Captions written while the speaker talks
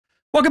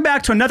Welcome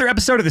back to another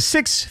episode of the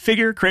Six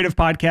Figure Creative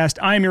Podcast.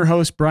 I am your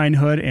host, Brian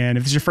Hood, and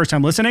if this is your first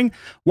time listening,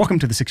 welcome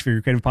to the Six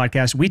Figure Creative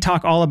Podcast. We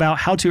talk all about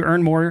how to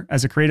earn more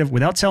as a creative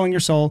without selling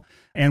your soul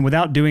and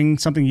without doing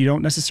something you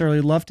don't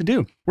necessarily love to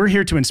do. We're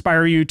here to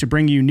inspire you, to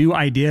bring you new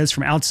ideas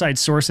from outside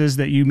sources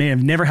that you may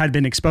have never had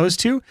been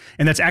exposed to,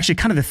 and that's actually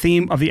kind of the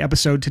theme of the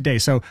episode today.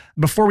 So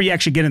before we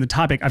actually get into the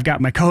topic, I've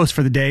got my co-host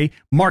for the day,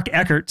 Mark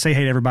Eckert. Say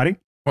hey to everybody.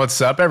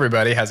 What's up,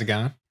 everybody? How's it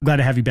going? Glad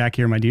to have you back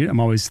here, my dude. I'm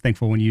always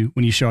thankful when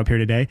you show up here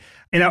today.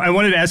 And I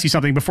wanted to ask you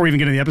something before we even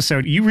get into the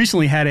episode. You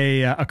recently had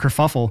a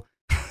kerfuffle.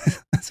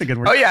 That's a good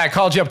word. Oh, yeah. I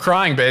called you up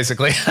crying,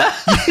 basically.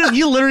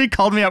 You literally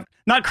called me up,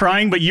 not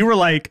crying, but you were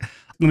like,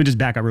 let me just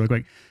back up really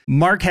quick.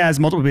 Mark has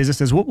multiple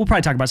businesses. We'll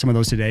probably talk about some of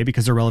those today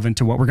because they're relevant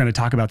to what we're going to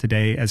talk about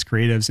today as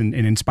creatives and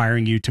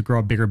inspiring you to grow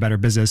a bigger, better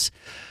business.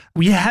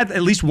 We had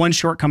at least one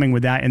shortcoming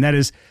with that, and that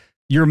is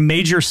your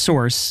major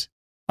source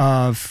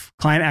of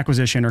client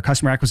acquisition or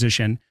customer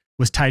acquisition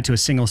was tied to a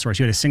single source.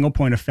 You had a single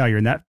point of failure,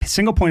 and that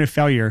single point of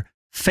failure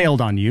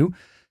failed on you.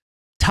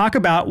 Talk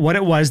about what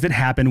it was that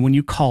happened when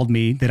you called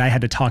me that I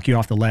had to talk you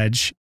off the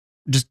ledge.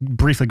 Just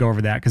briefly go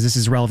over that because this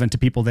is relevant to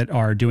people that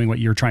are doing what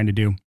you're trying to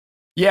do.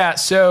 Yeah,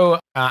 so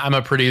I'm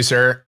a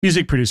producer.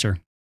 Music producer.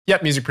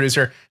 Yep, music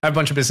producer. I have a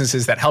bunch of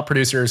businesses that help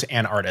producers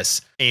and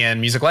artists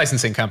and music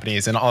licensing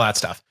companies and all that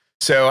stuff.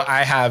 So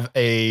I have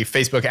a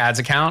Facebook ads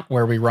account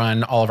where we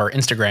run all of our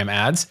Instagram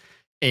ads.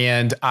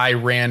 And I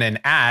ran an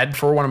ad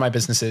for one of my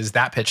businesses,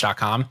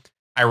 thatpitch.com.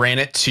 I ran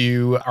it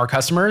to our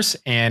customers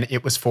and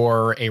it was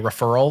for a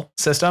referral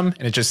system.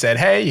 And it just said,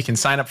 hey, you can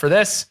sign up for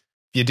this.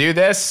 If you do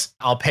this,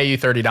 I'll pay you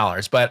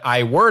 $30. But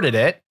I worded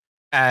it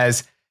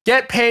as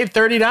get paid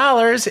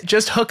 $30,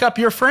 just hook up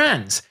your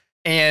friends.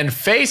 And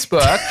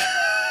Facebook,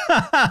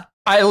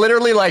 I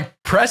literally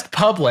pressed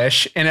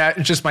publish and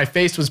my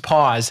face was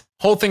paused.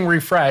 Whole thing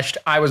refreshed.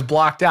 I was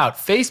blocked out.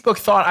 Facebook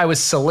thought I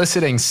was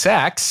soliciting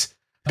sex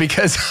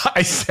because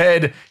I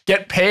said,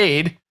 get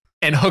paid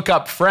and hook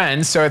up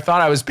friends. So I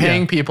thought I was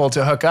paying people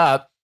to hook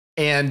up.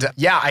 And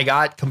yeah, I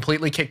got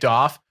completely kicked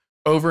off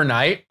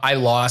overnight. I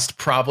lost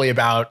probably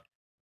about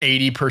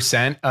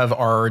 80% of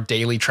our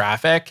daily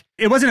traffic.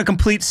 It wasn't a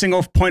complete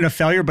single point of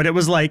failure, but it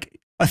was like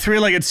a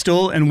three-legged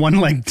stool and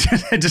one leg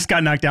just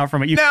got knocked out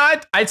from it. No,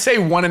 I'd say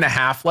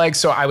 1.5 legs.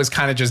 So I was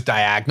kind of just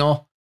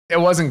diagonal. It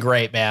wasn't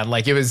great, man.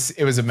 It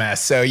was a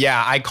mess. So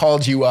yeah, I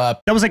called you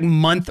up. That was like a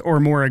month or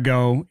more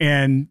ago.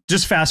 And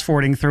just fast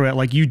forwarding through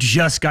it, you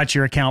just got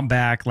your account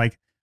back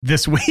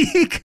this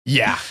week.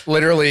 Yeah,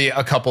 literally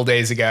a couple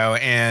days ago.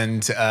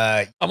 And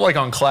I'm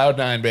on cloud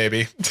 9,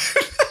 baby.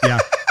 Yeah.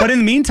 But in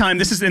the meantime,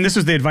 this was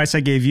the advice I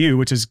gave you,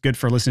 which is good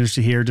for listeners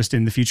to hear just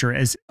in the future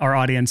as our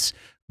audience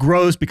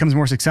grows, becomes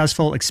more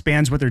successful,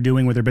 expands what they're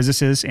doing with their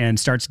businesses and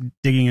starts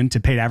digging into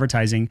paid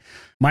advertising.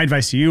 My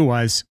advice to you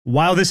was,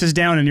 while this is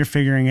down and you're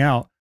figuring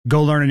out,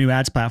 go learn a new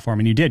ads platform.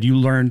 And you did. You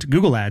learned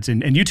Google ads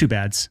and YouTube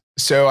ads.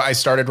 So I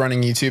started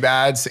running YouTube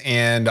ads,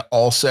 and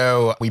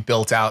also we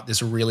built out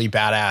this really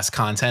badass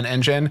content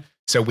engine.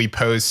 So we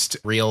post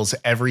reels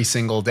every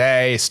single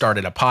day,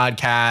 started a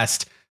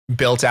podcast,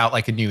 built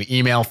out a new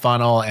email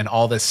funnel and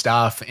all this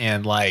stuff.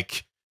 And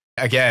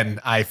again,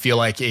 I feel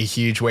like a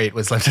huge weight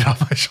was lifted off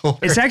my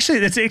shoulders.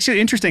 That's actually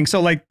interesting.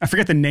 So I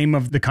forget the name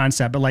of the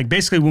concept, but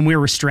basically when we're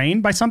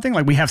restrained by something,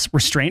 we have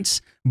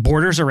restraints,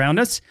 borders around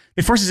us,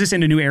 it forces us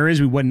into new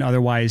areas we wouldn't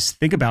otherwise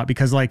think about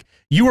because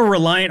you were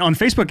reliant on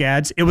Facebook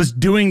ads. It was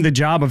doing the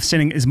job of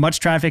sending as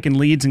much traffic and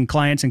leads and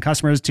clients and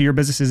customers to your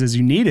businesses as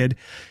you needed.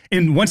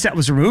 And once that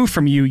was removed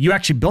from you, you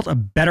actually built a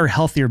better,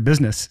 healthier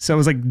business. So it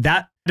was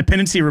that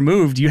dependency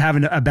removed, you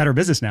have a better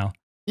business now.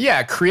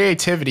 Yeah,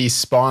 creativity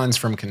spawns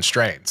from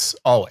constraints,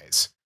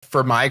 always.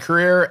 For my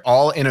career,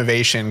 all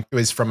innovation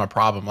was from a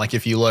problem.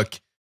 If you look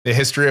the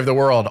history of the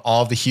world,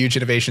 all of the huge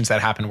innovations that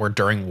happened were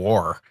during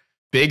war.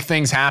 Big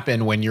things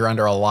happen when you're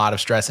under a lot of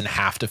stress and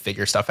have to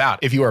figure stuff out.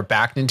 If you are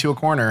backed into a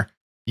corner,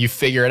 you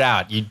figure it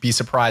out. You'd be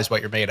surprised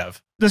what you're made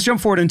of. Let's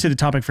jump forward into the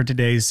topic for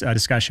today's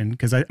discussion.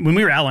 Because when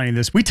we were outlining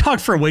this, we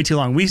talked for way too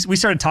long. We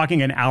started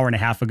talking an hour and a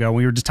half ago.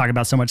 We were just talking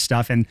about so much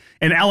stuff. And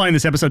outlining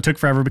this episode took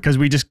forever because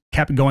we just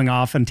kept going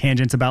off on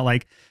tangents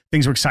about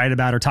things we're excited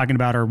about or talking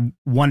about or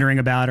wondering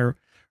about or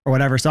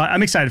whatever. So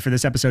I'm excited for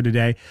this episode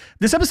today.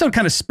 This episode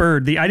kind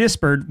of the idea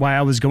spurred while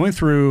I was going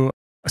through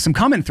some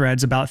comment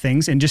threads about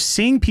things and just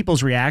seeing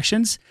people's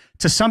reactions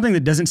to something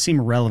that doesn't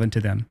seem relevant to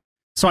them.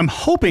 So I'm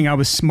hoping I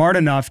was smart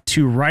enough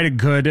to write a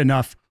good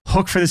enough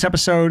hook for this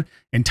episode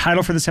and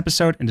title for this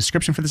episode and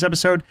description for this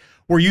episode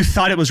where you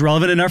thought it was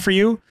relevant enough for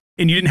you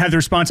and you didn't have the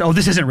response, oh,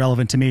 this isn't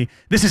relevant to me.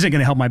 This isn't going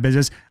to help my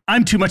business.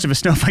 I'm too much of a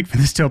snowflake for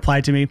this to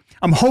apply to me.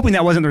 I'm hoping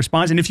that wasn't the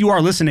response. And if you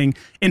are listening,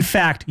 in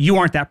fact, you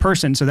aren't that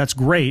person. So that's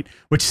great,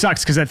 which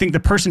sucks because I think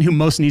the person who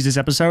most needs this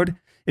episode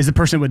is the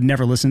person who would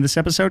never listen to this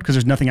episode because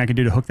there's nothing I can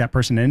do to hook that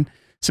person in.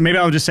 So maybe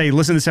I'll just say,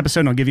 listen to this episode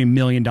and I'll give you $1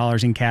 million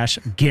in cash,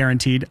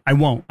 guaranteed. I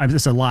won't.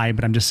 It's a lie,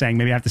 but I'm just saying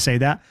maybe I have to say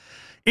that.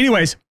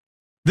 Anyways,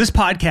 this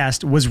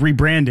podcast was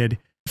rebranded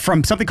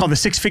from something called the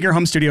Six Figure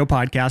Home Studio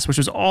Podcast, which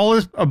was all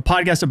a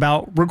podcast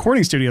about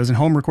recording studios and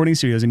home recording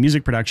studios and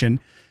music production,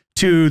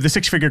 to the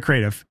Six Figure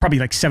Creative, probably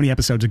like 70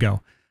 episodes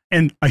ago.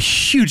 And a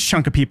huge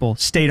chunk of people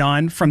stayed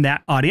on from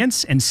that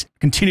audience and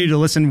continue to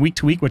listen week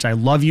to week, which I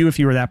love you if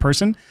you were that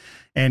person,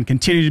 and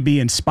continue to be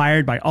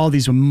inspired by all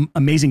these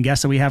amazing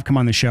guests that we have come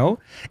on the show.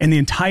 And the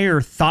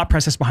entire thought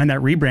process behind that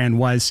rebrand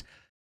was,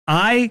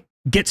 I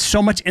get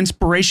so much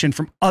inspiration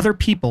from other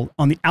people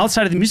on the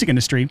outside of the music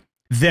industry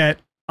that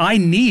I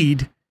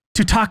need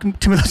to talk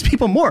to those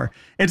people more.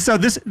 And so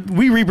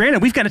we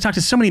rebranded. We've got to talk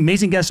to so many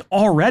amazing guests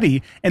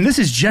already. And this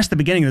is just the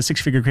beginning of the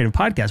Six Figure Creative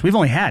Podcast. We've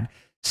only had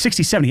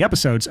 60, 70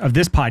 episodes of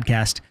this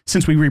podcast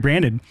since we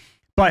rebranded.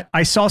 But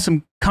I saw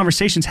some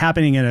conversations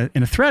happening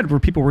in a thread where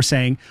people were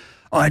saying,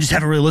 oh, I just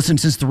haven't really listened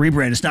since the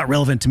rebrand. It's not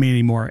relevant to me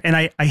anymore. And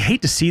I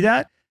hate to see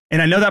that.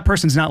 And I know that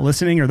person's not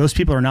listening, or those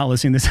people are not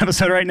listening to this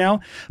episode right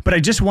now. But I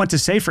just want to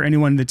say, for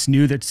anyone that's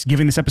new, that's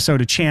giving this episode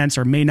a chance,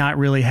 or may not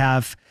really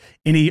have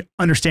any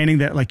understanding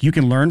that like you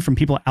can learn from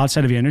people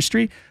outside of the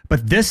industry,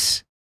 but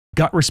this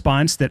gut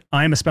response that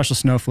I'm a special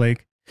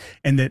snowflake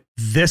and that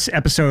this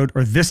episode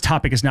or this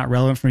topic is not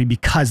relevant for me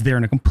because they're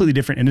in a completely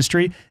different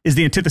industry is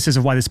the antithesis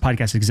of why this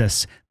podcast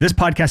exists. This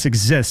podcast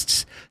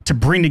exists to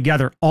bring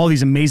together all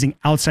these amazing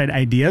outside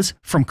ideas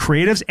from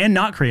creatives and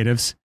not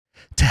creatives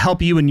to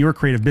help you in your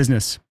creative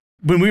business.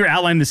 When we were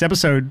outlining this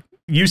episode,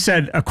 you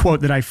said a quote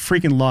that I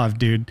freaking love,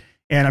 dude.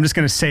 And I'm just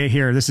going to say it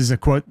here. This is a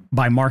quote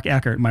by Mark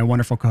Eckert, my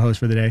wonderful co-host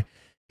for the day.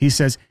 He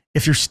says,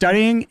 if you're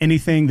studying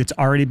anything that's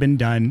already been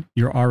done,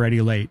 you're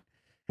already late.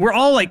 We're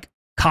all like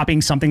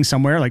copying something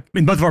somewhere. Like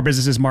in both of our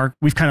businesses, Mark,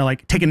 we've kind of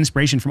like taken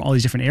inspiration from all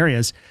these different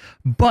areas,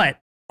 but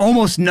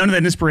almost none of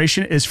that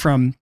inspiration is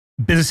from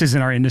businesses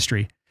in our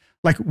industry.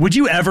 Like, would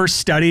you ever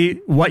study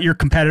what your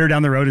competitor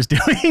down the road is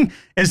doing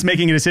as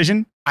making a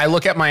decision? I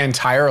look at my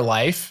entire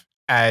life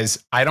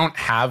as I don't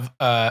have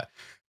a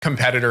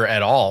competitor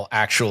at all,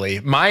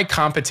 actually. My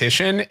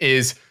competition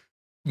is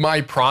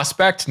my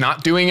prospect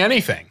not doing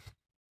anything.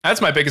 That's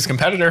my biggest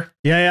competitor.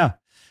 Yeah.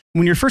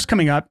 When you're first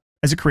coming up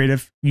as a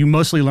creative, you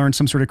mostly learn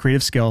some sort of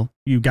creative skill.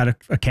 You got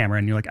a camera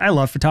and you're like, I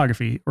love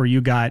photography. Or you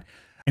got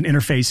an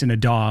interface in a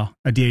DAW,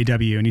 a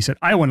DAW, and you said,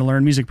 I want to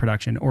learn music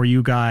production. Or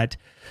you got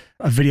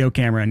a video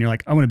camera and you're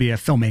like, I want to be a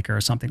filmmaker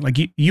or something. Like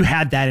you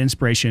had that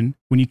inspiration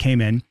when you came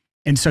in.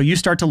 And so you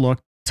start to look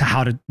to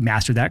how to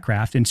master that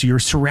craft. And so you're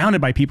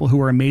surrounded by people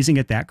who are amazing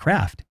at that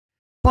craft.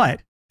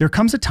 But there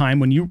comes a time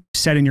when you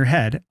set in your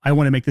head, I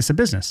want to make this a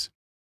business.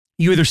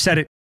 You either set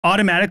it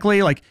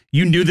automatically, like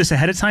you knew this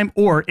ahead of time,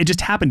 or it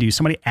just happened to you.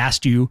 Somebody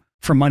asked you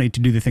for money to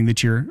do the thing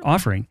that you're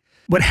offering.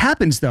 What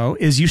happens though,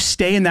 is you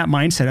stay in that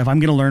mindset of,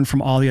 I'm going to learn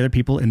from all the other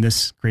people in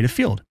this creative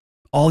field,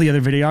 all the other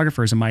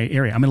videographers in my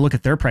area. I'm going to look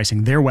at their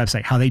pricing, their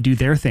website, how they do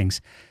their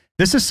things.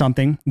 This is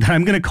something that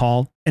I'm going to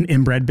call an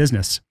inbred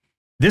business.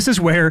 This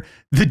is where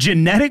the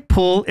genetic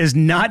pool is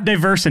not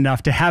diverse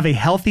enough to have a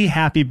healthy,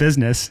 happy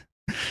business.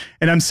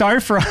 And I'm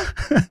sorry for,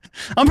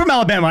 I'm from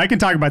Alabama. I can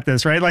talk about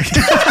this, right? Like,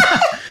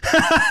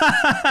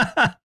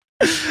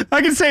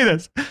 I can say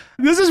this.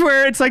 This is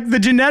where it's like the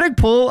genetic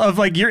pool of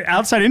like your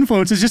outside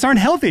influences just aren't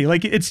healthy.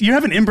 Like you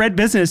have an inbred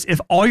business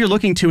if all you're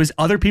looking to is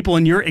other people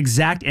in your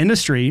exact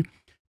industry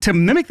to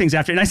mimic things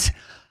after. And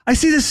I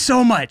see this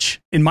so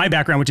much in my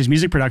background, which is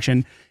music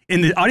production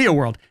in the audio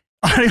world.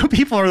 Audio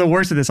people are the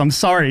worst at this. I'm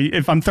sorry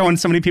if I'm throwing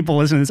so many people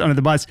listening to this under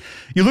the bus.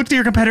 You look to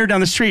your competitor down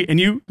the street and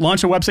you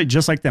launch a website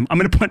just like them. I'm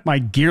going to put my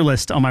gear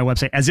list on my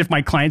website as if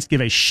my clients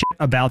give a shit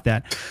about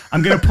that.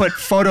 I'm going to put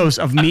photos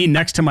of me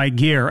next to my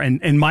gear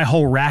and my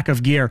whole rack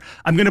of gear.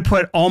 I'm going to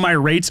put all my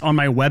rates on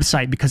my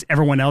website because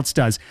everyone else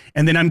does.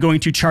 And then I'm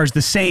going to charge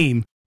the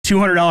same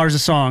 $200 a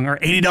song or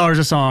 $80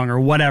 a song or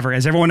whatever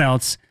as everyone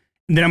else.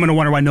 And then I'm going to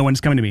wonder why no one's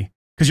coming to me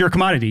because you're a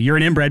commodity. You're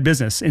an inbred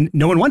business and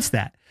no one wants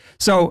that.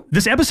 So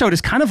this episode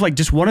is kind of like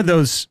just one of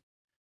those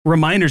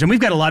reminders. And we've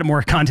got a lot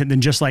more content than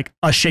just like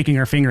us shaking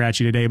our finger at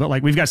you today. But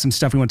like we've got some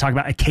stuff we want to talk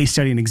about, a case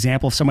study, an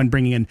example of someone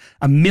bringing in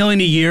 $1 million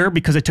a year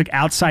because they took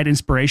outside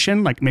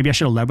inspiration. Like maybe I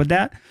should have led with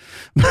that.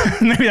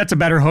 Maybe that's a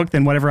better hook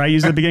than whatever I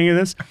used at the beginning of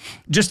this.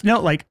 Just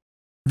note, like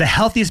the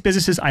healthiest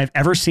businesses I've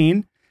ever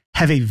seen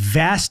have a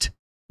vast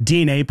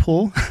DNA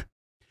pool.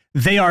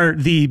 They are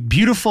the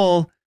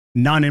beautiful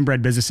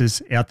non-inbred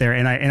businesses out there.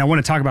 And I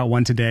want to talk about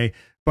one today.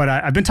 But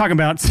I've been talking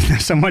about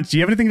so much. Do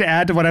you have anything to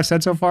add to what I've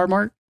said so far,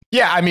 Mark?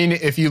 Yeah, I mean,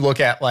 if you look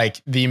at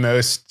like the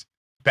most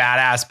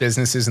badass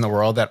businesses in the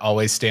world that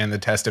always stand the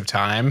test of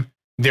time,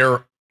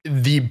 they're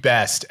the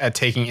best at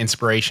taking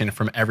inspiration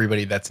from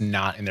everybody that's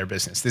not in their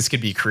business. This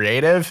could be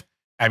creative.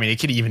 I mean,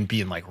 it could even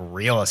be in like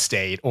real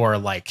estate or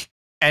like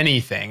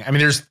anything. I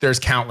mean, there's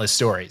countless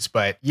stories.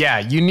 But yeah,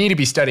 you need to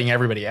be studying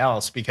everybody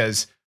else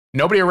because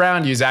nobody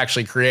around you is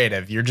actually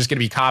creative. You're just going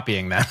to be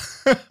copying them.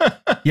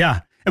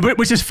 Yeah.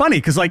 Which is funny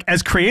because like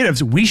as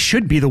creatives, we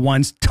should be the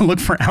ones to look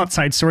for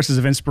outside sources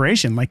of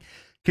inspiration. Like,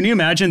 can you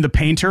imagine the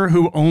painter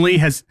who only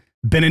has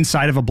been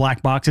inside of a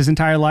black box his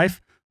entire life?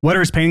 What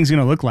are his paintings going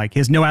to look like? He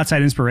has no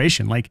outside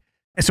inspiration. Like,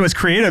 so as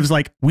creatives,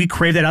 like we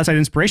crave that outside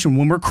inspiration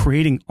when we're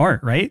creating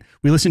art, right?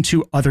 We listen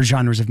to other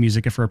genres of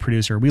music if we're a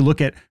producer. We look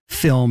at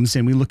films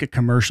and we look at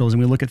commercials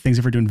and we look at things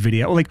if we're doing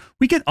video. Like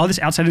we get all this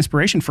outside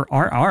inspiration for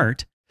our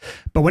art.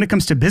 But when it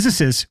comes to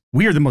businesses,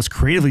 we are the most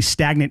creatively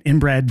stagnant,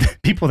 inbred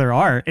people there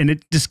are. And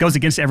it just goes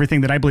against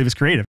everything that I believe is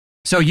creative.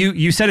 So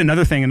you said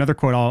another thing, another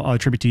quote I'll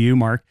attribute to you,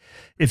 Mark.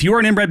 If you are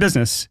an inbred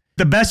business,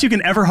 the best you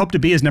can ever hope to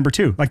be is number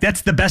 2. Like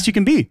that's the best you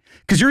can be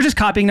because you're just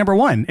copying number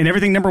 1 and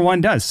everything number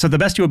 1 does. So the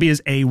best you will be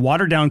is a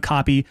watered down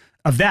copy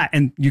of that.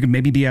 And you can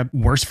maybe be a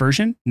worse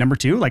version, number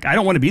 2. Like I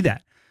don't want to be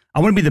that. I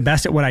want to be the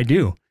best at what I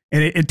do.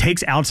 And it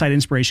takes outside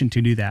inspiration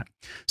to do that.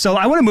 So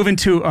I want to move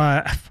into,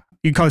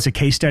 you can call this a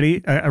case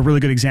study, a really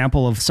good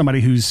example of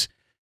somebody who's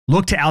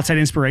looked to outside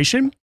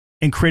inspiration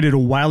and created a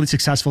wildly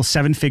successful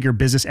 7-figure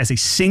business as a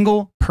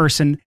single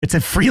person. It's a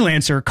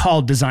freelancer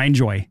called Design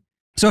Joy.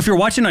 So if you're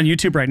watching on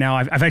YouTube right now,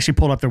 I've actually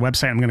pulled up their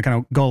website. I'm going to kind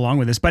of go along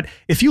with this. But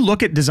if you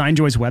look at Design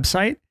Joy's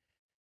website,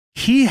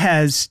 he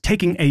has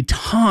taken a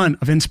ton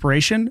of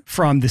inspiration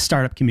from the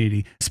startup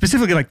community,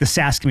 specifically like the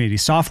SaaS community,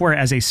 software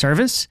as a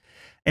service.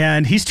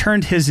 And he's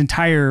turned his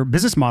entire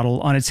business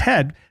model on its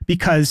head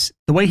because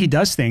the way he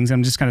does things,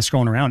 I'm just kind of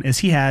scrolling around, is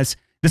he has,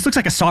 this looks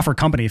like a software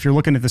company. If you're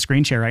looking at the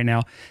screen share right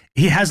now,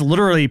 he has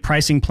literally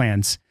pricing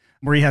plans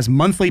where he has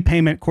monthly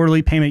payment,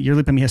 quarterly payment,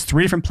 yearly payment. He has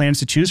 3 different plans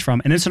to choose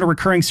from, and it's in a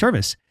recurring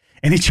service.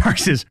 And he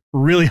charges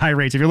really high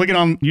rates. If you're looking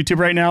on YouTube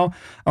right now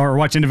or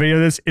watching the video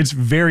of this, it's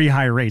very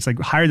high rates, like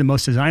higher than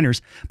most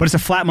designers, but it's a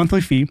flat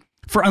monthly fee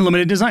for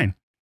unlimited design.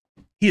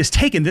 He has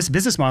taken this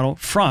business model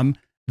from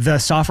the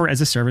software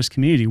as a service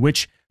community,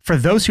 which for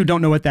those who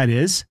don't know what that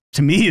is,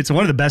 to me, it's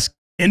one of the best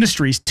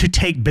industries to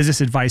take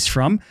business advice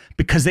from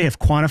because they have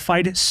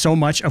quantified so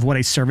much of what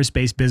a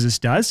service-based business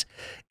does.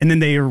 And then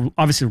they are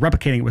obviously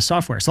replicating it with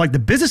software. So like the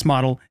business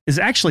model is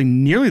actually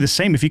nearly the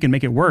same if you can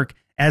make it work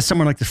as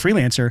someone like the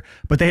Freelancer,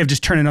 but they have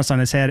just turned us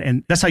on its head.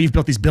 And that's how you've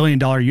built these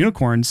billion-dollar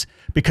unicorns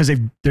because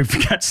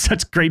they've got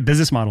such great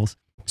business models.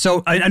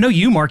 So I know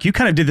you, Mark, you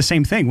kind of did the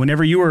same thing.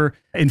 Whenever you were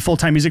in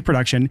full-time music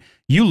production,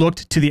 you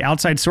looked to the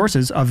outside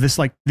sources of this,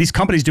 like these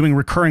companies doing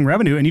recurring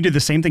revenue, and you did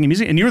the same thing in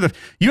music. And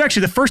you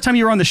actually, the first time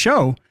you were on the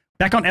show,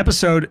 back on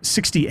episode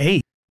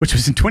 68, which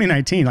was in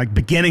 2019, like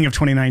beginning of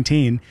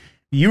 2019,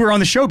 you were on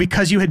the show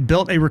because you had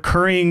built a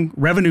recurring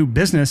revenue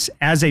business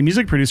as a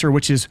music producer,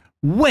 which is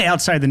way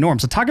outside the norm.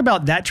 So talk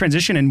about that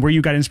transition and where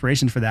you got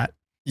inspiration for that.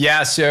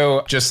 Yeah.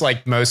 So just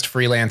like most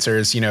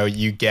freelancers,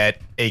 you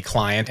get a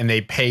client and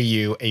they pay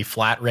you a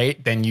flat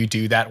rate, then you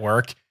do that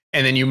work.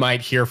 And then you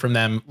might hear from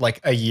them like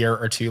a year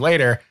or 2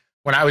 later.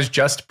 When I was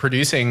just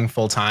producing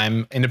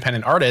full-time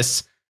independent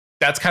artists,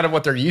 that's kind of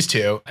what they're used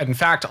to. In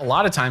fact, a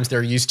lot of times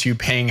they're used to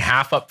paying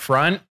half up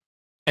front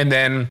and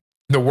then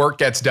the work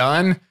gets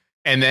done.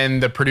 And then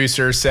the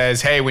producer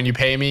says, hey, when you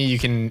pay me, you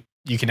can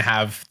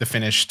have the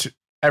finished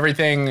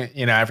everything,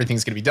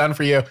 everything's going to be done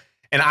for you.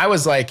 And I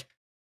was like,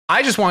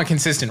 I just want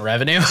consistent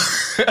revenue.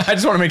 I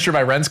just want to make sure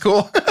my rent's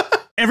cool.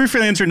 Every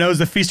freelancer knows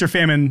the feast or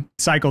famine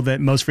cycle that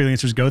most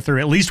freelancers go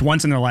through at least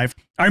once in their life.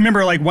 I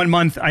remember like one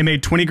month I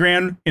made 20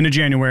 grand into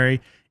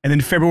January, and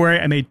then February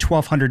I made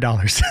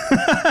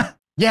 $1,200.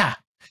 Yeah,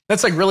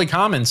 that's like really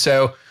common.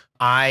 So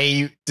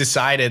I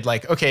decided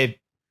like, okay,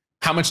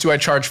 how much do I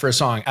charge for a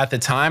song? At the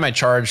time I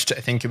charged, I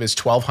think it was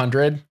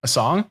 $1,200 a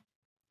song.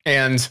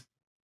 And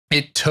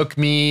it took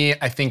me,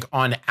 I think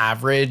on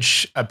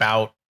average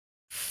about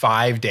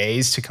 5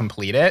 days to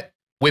complete it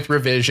with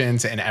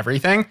revisions and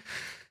everything.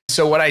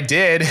 So what I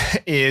did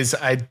is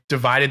I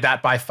divided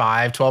that by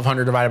 5,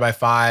 1,200 divided by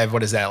 5.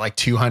 What is that? Like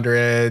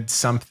 $200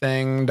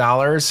 something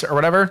or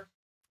whatever.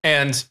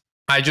 And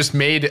I just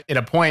made it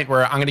a point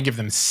where I'm going to give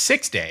them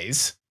 6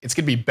 days. It's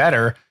going to be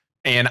better.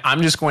 And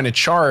I'm just going to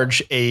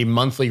charge a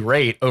monthly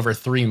rate over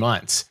 3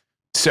 months.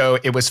 So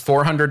it was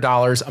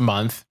 $400 a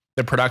month.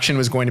 The production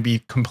was going to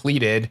be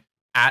completed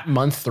at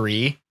month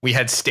 3. We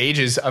had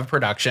stages of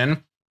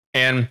production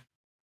and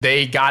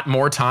they got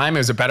more time. It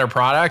was a better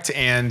product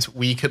and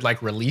we could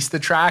like release the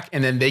track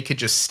and then they could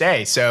just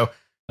stay. So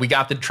we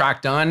got the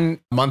track done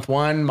month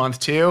 1, month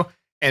 2.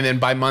 And then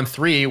by month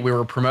 3, we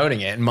were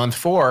promoting it. And month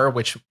 4,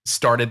 which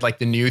started like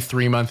the new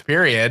 3-month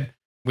period,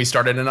 we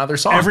started another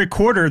song. Every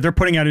quarter, they're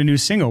putting out a new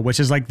single, which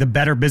is like the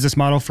better business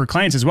model for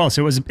clients as well.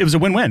 So it was a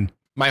win-win.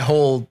 My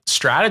whole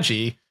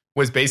strategy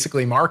was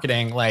basically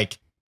marketing. Like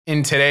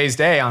in today's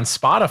day on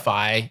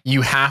Spotify,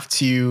 you have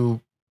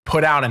to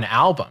put out an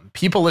album.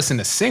 People listen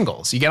to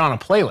singles. You get on a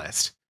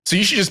playlist. So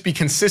you should just be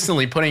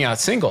consistently putting out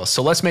singles.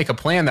 So let's make a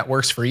plan that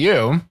works for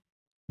you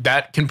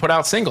that can put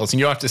out singles. And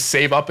you don't have to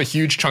save up a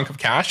huge chunk of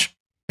cash.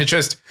 It's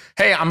just,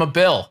 hey, I'm a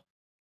bill.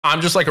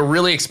 I'm just like a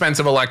really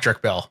expensive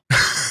electric bill.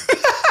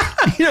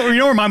 You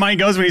know where my mind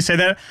goes when you say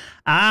that?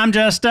 I'm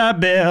just a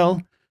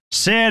bill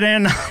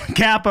sitting on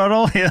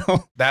Capitol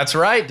Hill. That's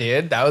right,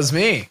 dude. That was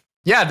me.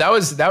 Yeah, that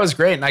was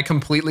great. And I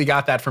completely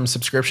got that from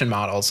subscription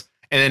models.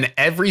 And then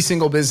every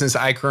single business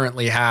I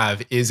currently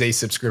have is a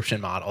subscription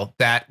model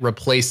that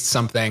replaced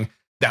something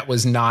that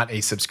was not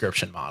a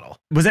subscription model.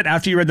 Was that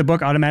after you read the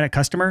book Automatic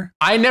Customer?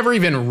 I never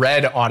even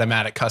read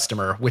Automatic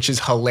Customer, which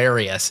is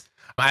hilarious.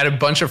 I had a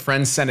bunch of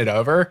friends send it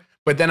over,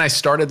 but then I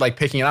started like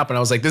picking it up and I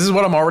was like, this is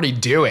what I'm already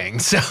doing.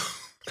 So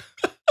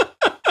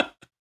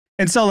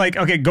And so like,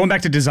 okay, going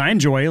back to Design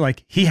Joy,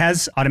 like he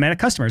has automatic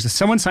customers. If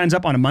someone signs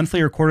up on a monthly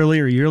or quarterly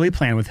or yearly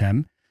plan with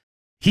him,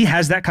 he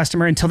has that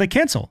customer until they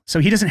cancel. So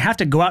he doesn't have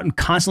to go out and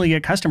constantly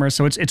get customers.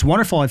 So it's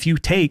wonderful if you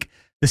take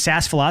the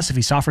SaaS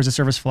philosophy, software as a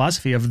service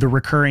philosophy of the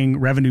recurring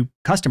revenue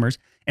customers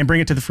and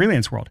bring it to the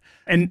freelance world.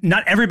 And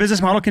not every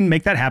business model can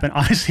make that happen.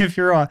 Obviously, if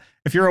you're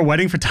a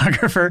wedding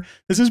photographer,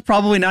 this is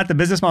probably not the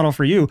business model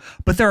for you,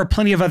 but there are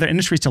plenty of other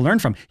industries to learn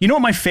from. You know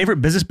what my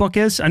favorite business book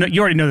is? I know you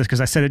already know this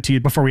because I said it to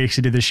you before we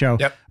actually did this show,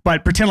 Yep.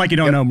 But pretend like you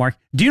don't know, Mark.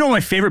 Do you know what my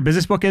favorite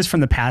business book is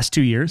from the past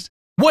 2 years?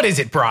 What is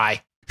it,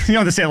 Bri? You don't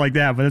have to say it like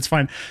that, but it's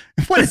fine.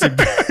 What is it?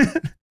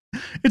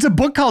 It's a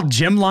book called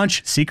Gym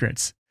Launch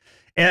Secrets.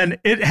 And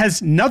it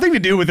has nothing to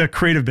do with a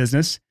creative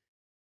business.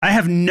 I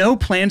have no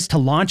plans to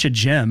launch a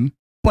gym,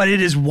 but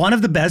it is one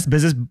of the best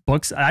business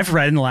books I've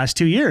read in the last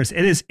 2 years.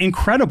 It is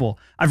incredible.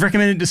 I've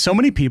recommended it to so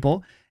many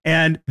people.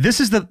 And this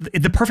is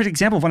the perfect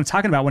example of what I'm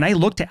talking about. When I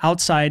look to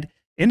outside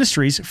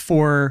industries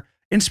for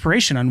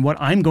inspiration on what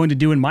I'm going to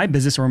do in my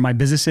business or my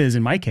business is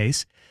in my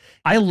case,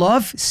 I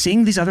love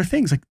seeing these other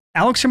things. Like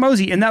Alex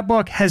Hormozy in that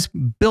book has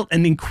built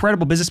an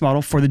incredible business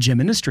model for the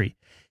gym industry.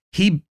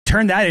 He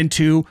turned that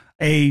into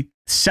a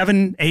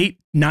 7, 8,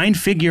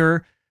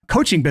 9-figure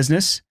coaching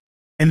business.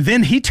 And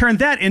then he turned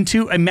that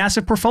into a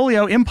massive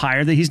portfolio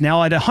empire that he's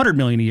now at 100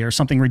 million a year,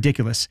 something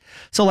ridiculous.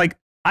 So like,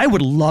 I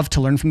would love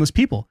to learn from those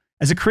people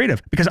as a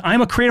creative because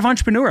I'm a creative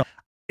entrepreneur.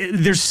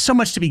 There's so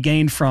much to be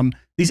gained from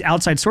these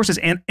outside sources.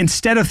 And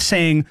instead of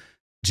saying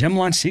Gym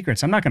Launch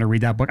Secrets, I'm not going to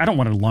read that book. I don't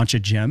want to launch a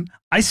gym.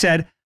 I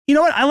said, you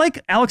know what? I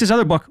like Alex's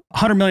other book,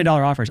 $100 million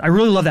Offers. I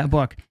really love that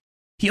book.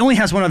 He only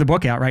has one other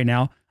book out right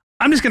now.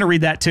 I'm just going to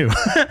read that too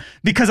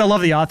because I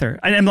love the author.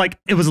 And I'm like,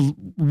 it was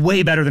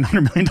way better than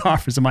 $100 million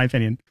Offers in my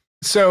opinion.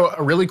 So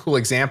a really cool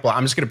example,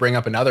 I'm just going to bring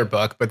up another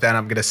book, but then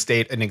I'm going to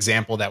state an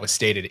example that was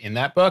stated in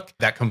that book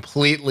that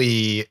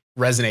completely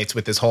resonates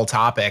with this whole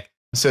topic.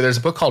 So there's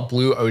a book called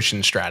Blue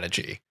Ocean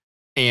Strategy,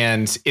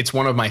 and it's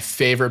one of my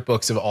favorite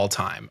books of all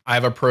time.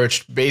 I've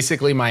approached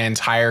basically my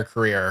entire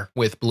career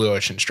with Blue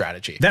Ocean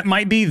Strategy. That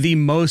might be the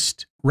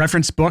most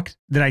referenced book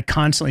that I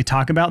constantly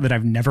talk about that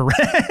I've never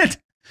read.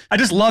 I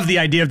just love the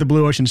idea of the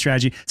Blue Ocean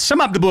Strategy. Sum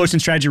up the Blue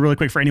Ocean Strategy really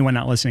quick for anyone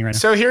not listening right now.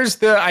 So here's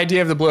the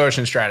idea of the Blue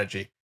Ocean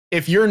Strategy.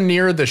 If you're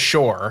near the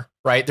shore,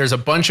 right, there's a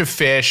bunch of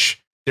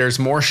fish, there's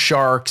more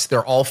sharks,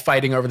 they're all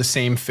fighting over the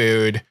same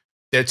food.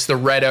 It's the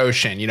red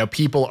ocean. You know,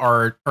 fish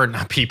are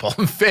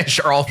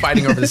all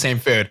fighting over the same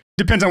food.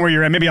 Depends on where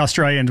you're at. Maybe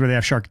Australians where they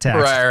have shark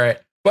attacks. Right.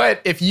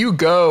 But if you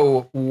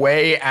go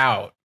way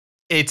out,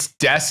 it's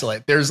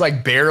desolate. There's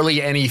like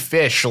barely any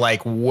fish,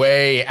 like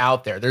way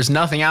out there. There's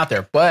nothing out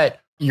there, but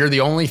you're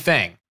the only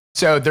thing.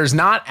 So there's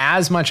not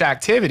as much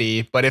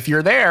activity, but if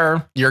you're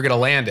there, you're going to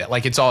land it.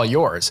 Like it's all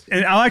yours.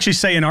 And I'll actually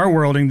say in our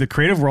world, in the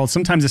creative world,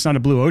 sometimes it's not a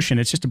blue ocean.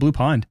 It's just a blue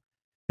pond.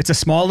 It's a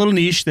small little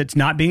niche that's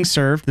not being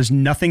served. There's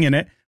nothing in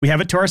it. We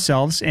have it to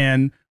ourselves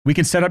and we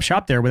can set up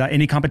shop there without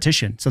any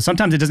competition. So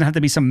sometimes it doesn't have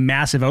to be some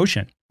massive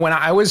ocean. When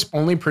I was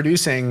only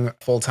producing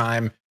full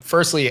time,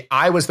 firstly,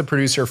 I was the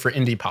producer for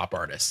indie pop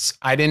artists.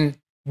 I didn't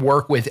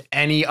work with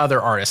any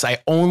other artists. I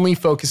only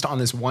focused on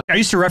this one. I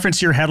used to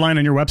reference your headline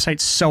on your website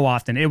so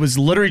often. It was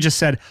literally just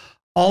said,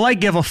 all I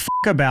give a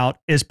fuck about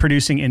is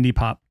producing indie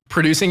pop.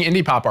 Producing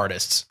indie pop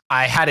artists.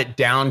 I had it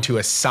down to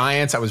a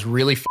science. I was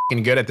really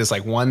fucking good at this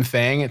like one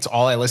thing. It's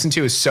all I listened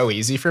to. Is so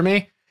easy for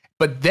me.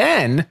 But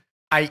then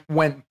I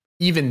went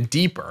even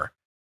deeper.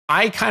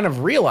 I kind of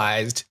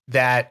realized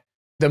that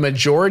the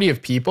majority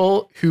of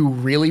people who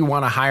really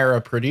want to hire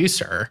a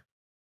producer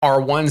are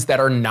ones that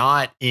are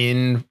not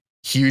in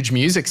huge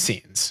music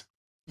scenes.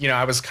 You know,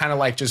 I was kind of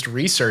like just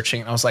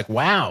researching and I was like,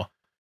 wow,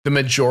 the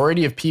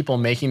majority of people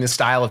making this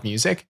style of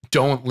music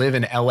don't live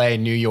in LA,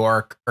 New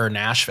York, or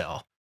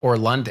Nashville or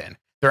London.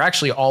 They're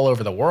actually all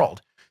over the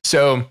world.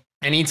 So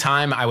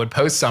anytime I would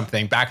post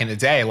something back in the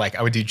day, like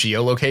I would do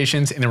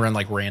geolocations and they were in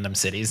like random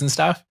cities and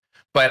stuff.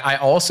 But I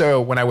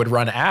also, when I would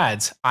run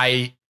ads,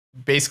 I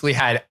basically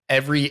had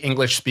every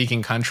English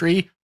speaking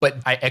country, but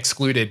I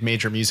excluded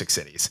major music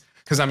cities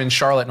because I'm in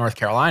Charlotte, North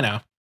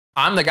Carolina.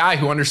 I'm the guy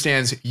who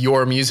understands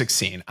your music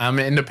scene. I'm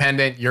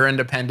independent. You're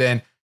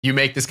independent. You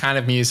make this kind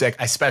of music.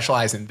 I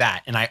specialize in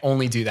that. And I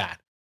only do that.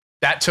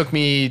 That took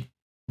me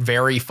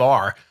very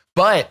far.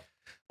 But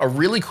a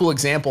really cool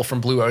example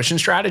from Blue Ocean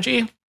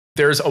Strategy,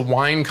 there's a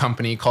wine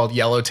company called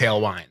Yellowtail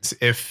Wines.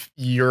 If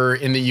you're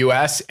in the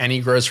US, any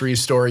grocery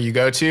store you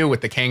go to with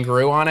the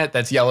kangaroo on it,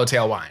 that's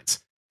Yellowtail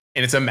Wines.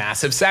 And it's a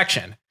massive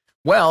section.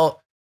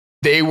 Well,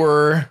 they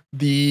were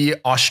the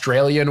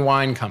Australian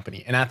wine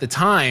company. And at the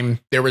time,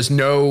 there was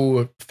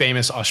no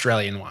famous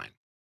Australian wine.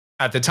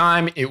 At the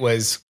time, it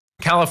was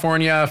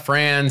California,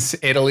 France,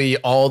 Italy,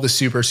 all the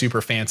super,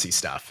 super fancy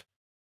stuff.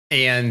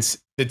 And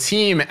the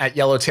team at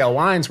Yellowtail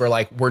Wines were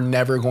like, we're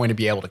never going to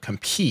be able to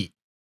compete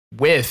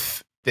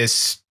with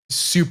this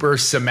super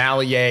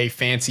sommelier,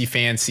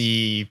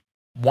 fancy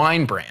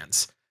wine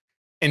brands.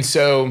 And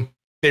so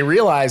they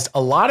realized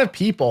a lot of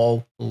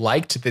people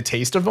liked the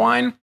taste of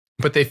wine,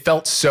 but they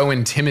felt so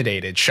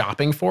intimidated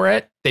shopping for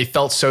it. They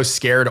felt so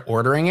scared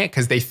ordering it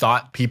because they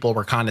thought people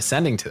were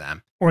condescending to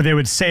them. Or they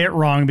would say it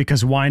wrong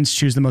because wines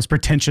choose the most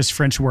pretentious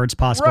French words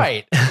possible.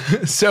 Right.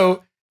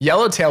 So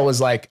Yellowtail was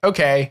like,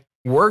 okay,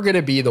 we're going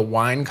to be the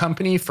wine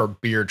company for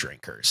beer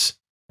drinkers.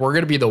 We're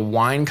going to be the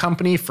wine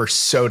company for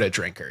soda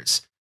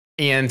drinkers.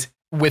 And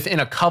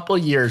within a couple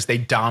years, they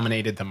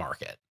dominated the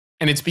market.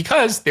 And it's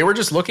because they were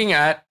just looking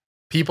at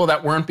people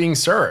that weren't being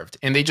served.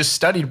 And they just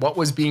studied what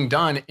was being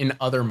done in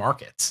other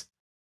markets.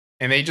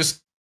 And they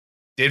just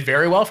did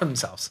very well for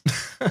themselves.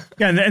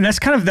 Yeah, and that's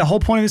kind of the whole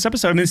point of this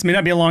episode. I mean, this may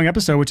not be a long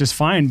episode, which is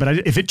fine,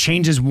 but if it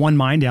changes one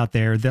mind out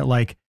there that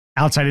like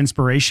outside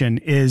inspiration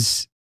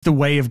is the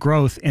way of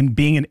growth and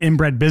being an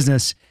inbred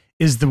business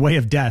is the way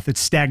of death, it's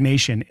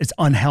stagnation, it's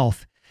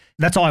unhealth.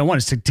 That's all I want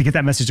is to get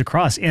that message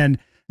across. And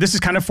this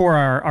is kind of for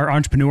our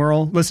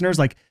entrepreneurial listeners.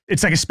 Like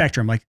it's like a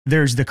spectrum. Like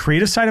there's the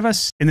creative side of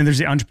us and then there's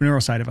the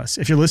entrepreneurial side of us.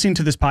 If you're listening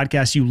to this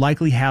podcast, you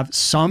likely have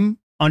some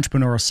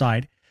entrepreneurial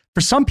side.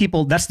 For some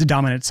people, that's the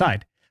dominant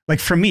side. Like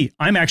for me,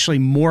 I'm actually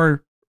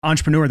more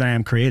entrepreneur than I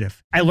am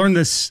creative. I learned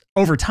this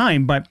over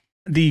time, but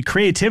the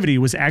creativity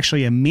was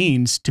actually a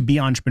means to be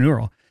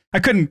entrepreneurial. I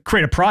couldn't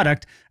create a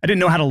product. I didn't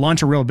know how to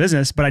launch a real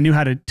business, but I knew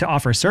how to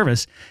offer a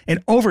service.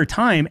 And over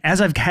time, as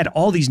I've had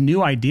all these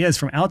new ideas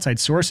from outside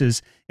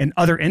sources and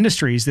other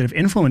industries that have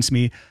influenced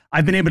me,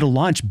 I've been able to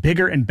launch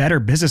bigger and better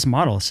business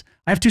models.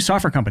 I have 2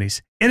 software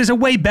companies. It is a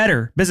way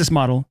better business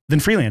model than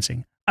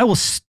freelancing. I will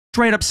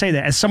straight up say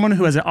that as someone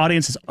who has an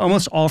audience that's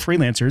almost all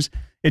freelancers.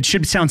 It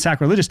should sound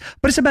sacrilegious,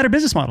 but it's a better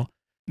business model.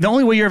 The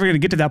only way you're ever going to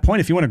get to that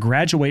point, if you want to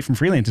graduate from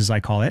freelance, as I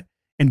call it,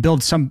 and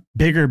build some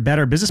bigger,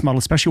 better business model,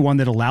 especially one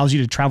that allows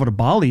you to travel to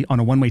Bali on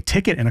a one-way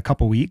ticket in a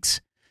couple weeks,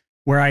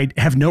 where I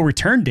have no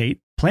return date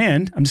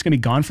planned. I'm just going to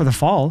be gone for the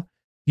fall.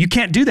 You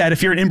can't do that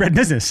if you're an inbred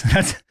business.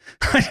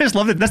 I just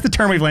love it. That's the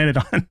term we've landed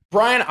on.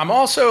 Brian, I'm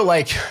also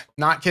like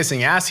not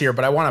kissing ass here,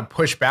 but I want to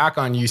push back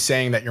on you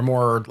saying that you're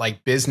more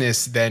like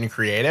business than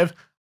creative.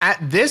 At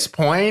this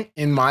point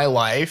in my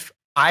life,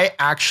 I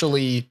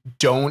actually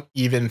don't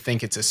even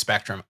think it's a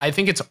spectrum. I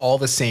think it's all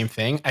the same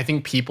thing. I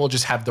think people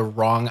just have the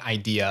wrong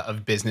idea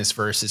of business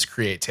versus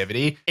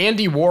creativity.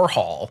 Andy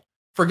Warhol,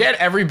 forget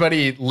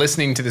everybody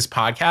listening to this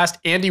podcast.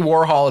 Andy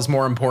Warhol is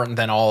more important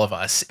than all of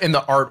us in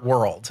the art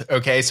world.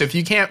 Okay. So if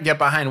you can't get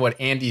behind what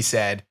Andy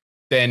said,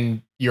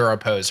 then you're a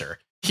poser.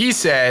 He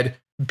said,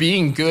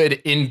 being good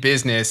in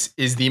business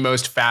is the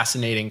most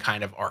fascinating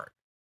kind of art.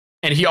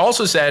 And he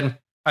also said,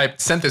 I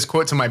sent this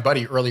quote to my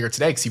buddy earlier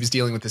today because he was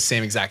dealing with the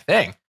same exact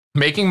thing.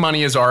 Making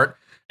money is art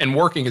and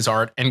working is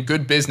art and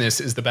good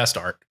business is the best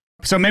art.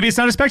 So maybe it's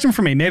not a spectrum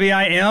for me. Maybe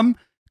I am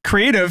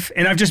creative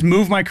and I've just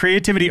moved my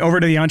creativity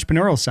over to the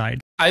entrepreneurial side.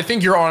 I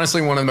think you're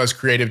honestly one of the most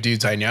creative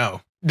dudes I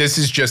know. This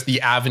is just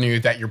the avenue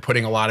that you're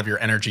putting a lot of your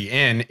energy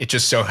in. It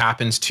just so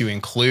happens to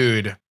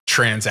include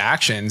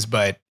transactions,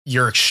 but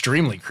you're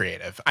extremely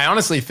creative. I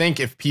honestly think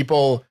if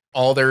people,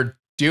 all they're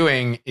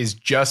doing is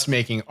just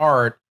making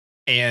art,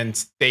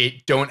 and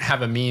they don't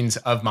have a means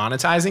of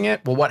monetizing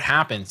it, well, what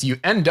happens? You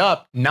end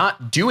up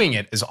not doing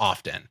it as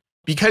often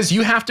because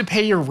you have to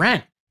pay your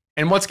rent.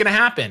 And what's going to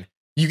happen?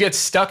 You get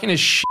stuck in a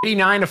shitty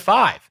 9 to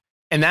 5,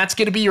 and that's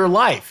going to be your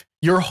life,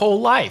 your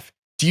whole life.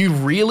 Do you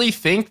really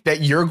think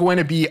that you're going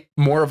to be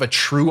more of a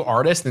true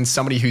artist than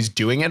somebody who's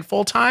doing it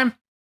full time?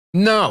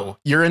 No,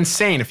 you're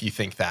insane if you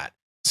think that.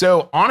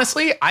 So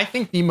honestly, I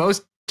think the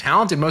most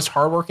talented, most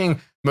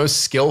hardworking, most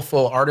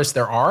skillful artists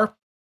there are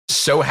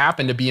so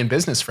happen to be in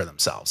business for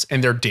themselves,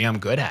 and they're damn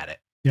good at it.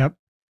 Yep.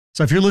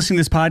 So if you're listening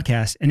to this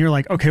podcast and you're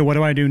like, okay, what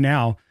do I do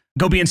now?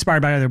 Go be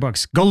inspired by other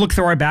books. Go look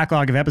through our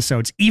backlog of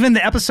episodes, even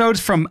the episodes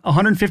from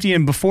 150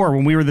 and before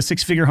when we were the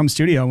 6-figure home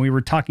studio and we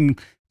were talking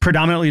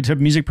predominantly to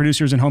music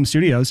producers and home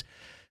studios.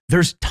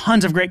 There's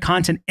tons of great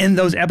content in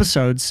those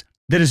episodes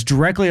that is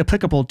directly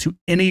applicable to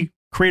any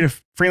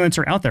creative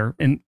freelancer out there,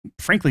 and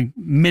frankly,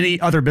 many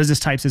other business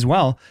types as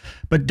well.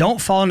 But don't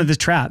fall into the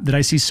trap that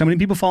I see so many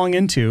people falling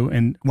into.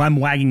 And I'm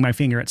wagging my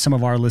finger at some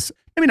of our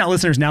maybe not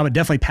listeners now, but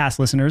definitely past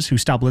listeners who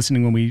stopped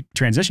listening when we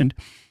transitioned.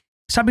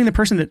 Stop being the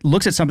person that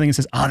looks at something and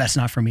says, oh, that's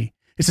not for me.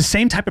 It's the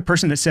same type of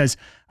person that says,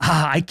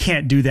 I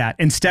can't do that,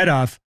 instead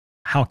of,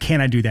 how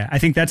can I do that? I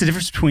think that's the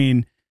difference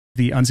between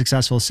the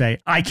unsuccessful say,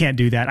 I can't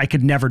do that, I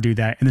could never do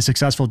that, and the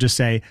successful just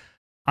say,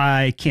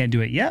 I can't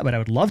do it yet, but I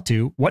would love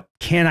to. What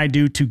can I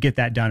do to get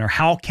that done? Or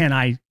how can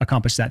I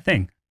accomplish that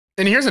thing?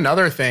 And here's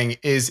another thing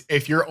is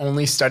if you're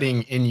only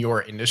studying in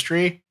your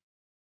industry,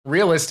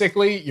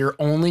 realistically, you're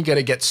only going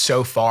to get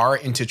so far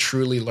into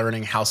truly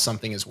learning how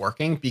something is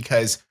working,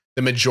 because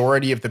the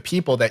majority of the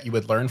people that you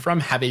would learn from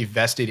have a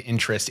vested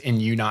interest in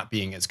you not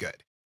being as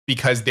good,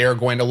 because they're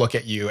going to look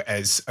at you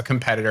as a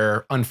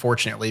competitor,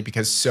 unfortunately,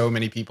 because so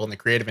many people in the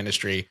creative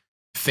industry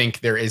think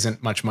there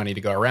isn't much money to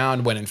go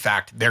around, when in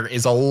fact there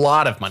is a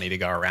lot of money to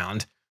go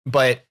around.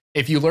 But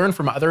if you learn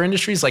from other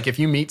industries, like if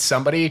you meet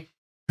somebody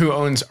who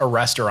owns a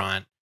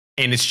restaurant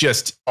and it's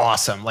just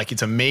awesome, like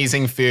it's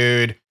amazing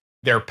food,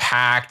 they're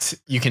packed,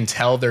 you can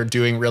tell they're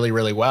doing really,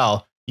 really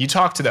well. You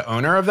talk to the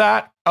owner of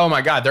that, oh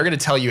my God, they're going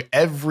to tell you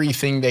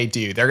everything they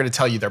do. They're going to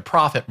tell you their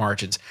profit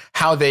margins,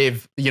 how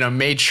they've,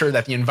 made sure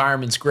that the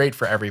environment's great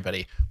for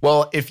everybody.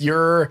 Well, if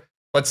you're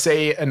let's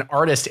say an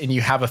artist and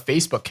you have a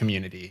Facebook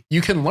community,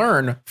 you can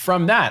learn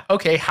from that.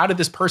 Okay, how did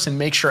this person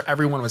make sure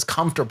everyone was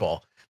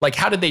comfortable? Like,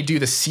 how did they do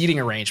the seating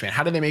arrangement?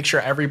 How did they make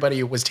sure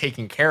everybody was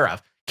taken care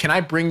of? Can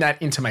I bring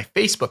that into my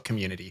Facebook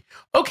community?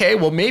 Okay,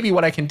 well, maybe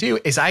what I can do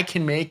is I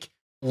can make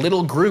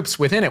little groups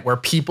within it where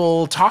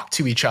people talk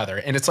to each other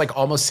and it's like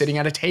almost sitting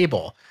at a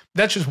table.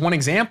 That's just one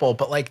example,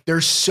 but like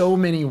there's so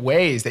many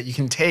ways that you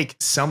can take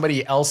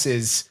somebody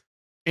else's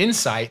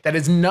insight that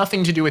has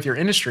nothing to do with your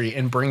industry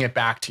and bring it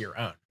back to your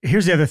own.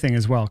 Here's the other thing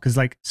as well, because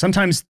like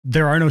sometimes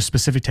there are no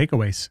specific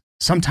takeaways.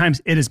 Sometimes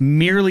it is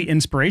merely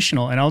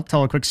inspirational. And I'll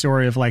tell a quick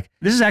story of like,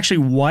 this is actually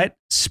what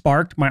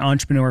sparked my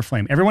entrepreneur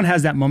flame. Everyone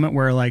has that moment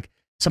where like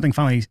something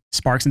finally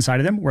sparks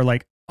inside of them where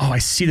like, oh, I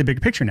see the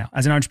big picture now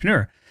as an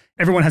entrepreneur.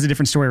 Everyone has a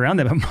different story around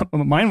that, but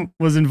mine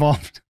was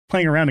involved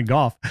playing around in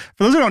golf.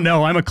 For those who don't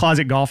know, I'm a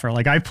closet golfer.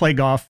 Like I play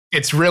golf.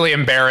 It's really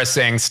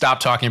embarrassing. Stop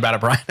talking about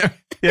it, Brian.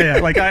 Yeah.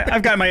 Like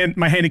I've got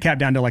my handicap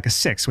down to like a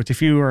 6, which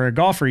if you are a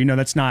golfer, you know,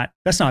 that's not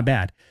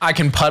bad. I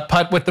can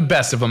putt with the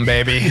best of them,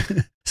 baby.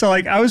 So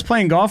like I was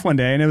playing golf one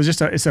day and it was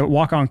just it's a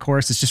walk-on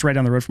course. It's just right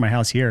down the road from my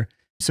house here.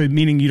 So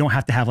meaning you don't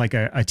have to have like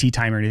a tee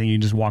time or anything. You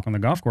can just walk on the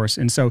golf course.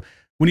 And so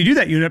when you do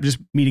that, you end up just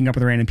meeting up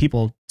with random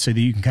people so that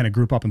you can kind of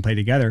group up and play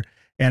together.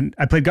 And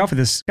I played golf with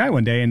this guy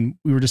one day and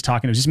we were just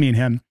talking. It was just me and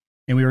him.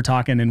 And we were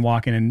talking and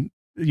walking and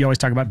you always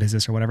talk about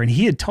business or whatever. And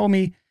he had told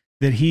me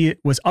that he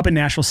was up in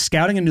Nashville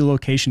scouting a new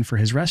location for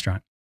his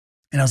restaurant.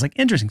 And I was like,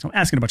 interesting. So I'm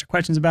asking a bunch of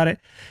questions about it.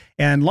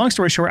 And long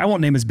story short, I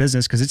won't name his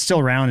business because it's still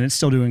around and it's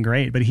still doing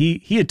great. But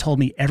he had told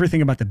me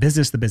everything about the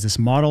business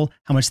model,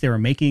 how much they were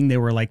making. They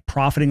were like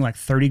profiting like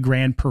 30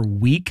 grand per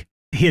week.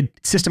 He had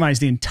systemized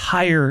the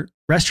entire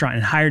restaurant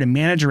and hired a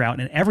manager out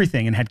and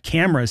everything and had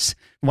cameras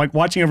like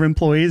watching over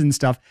employees and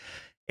stuff.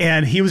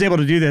 And he was able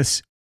to do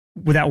this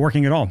without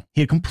working at all.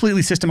 He had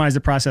completely systemized the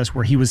process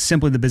where he was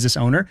simply the business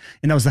owner.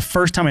 And that was the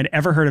first time I'd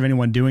ever heard of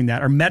anyone doing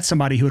that or met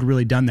somebody who had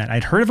really done that.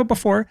 I'd heard of it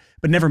before,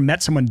 but never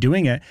met someone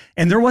doing it.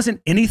 And there wasn't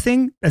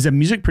anything as a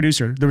music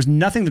producer, there was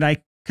nothing that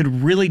I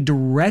could really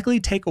directly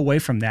take away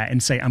from that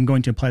and say, I'm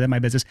going to apply that in my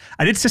business.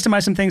 I did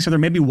systemize some things, so there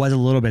maybe was a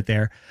little bit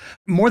there.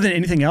 More than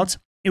anything else,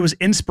 it was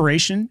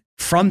inspiration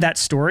from that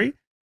story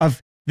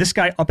of this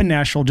guy up in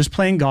Nashville, just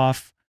playing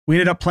golf. We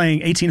ended up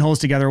playing 18 holes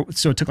together.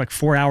 So it took like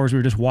 4 hours. We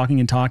were just walking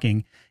and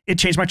talking. It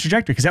changed my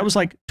trajectory because that was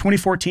like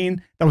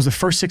 2014. That was the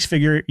first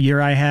 6-figure year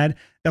I had.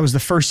 That was the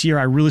first year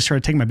I really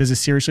started taking my business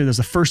seriously. That was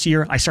the first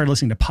year I started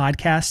listening to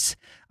podcasts.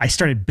 I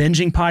started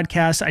binging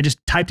podcasts. I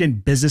just typed in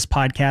business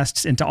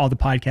podcasts into all the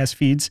podcast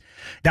feeds.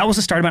 That was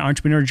the start of my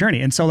entrepreneur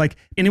journey. And so like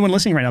anyone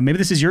listening right now, maybe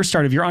this is your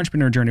start of your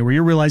entrepreneur journey where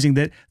you're realizing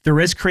that there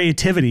is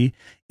creativity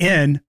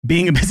in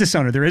being a business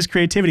owner. There is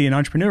creativity in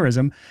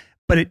entrepreneurism,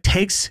 but it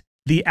takes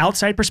the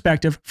outside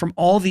perspective from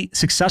all the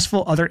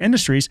successful other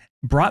industries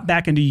brought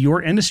back into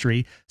your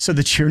industry so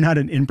that you're not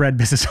an inbred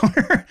business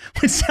owner,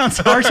 which sounds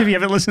harsh if you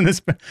haven't listened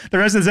to the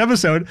rest of this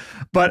episode.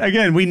 But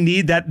again, we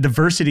need that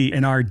diversity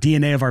in our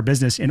DNA of our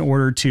business in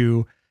order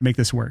to make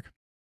this work.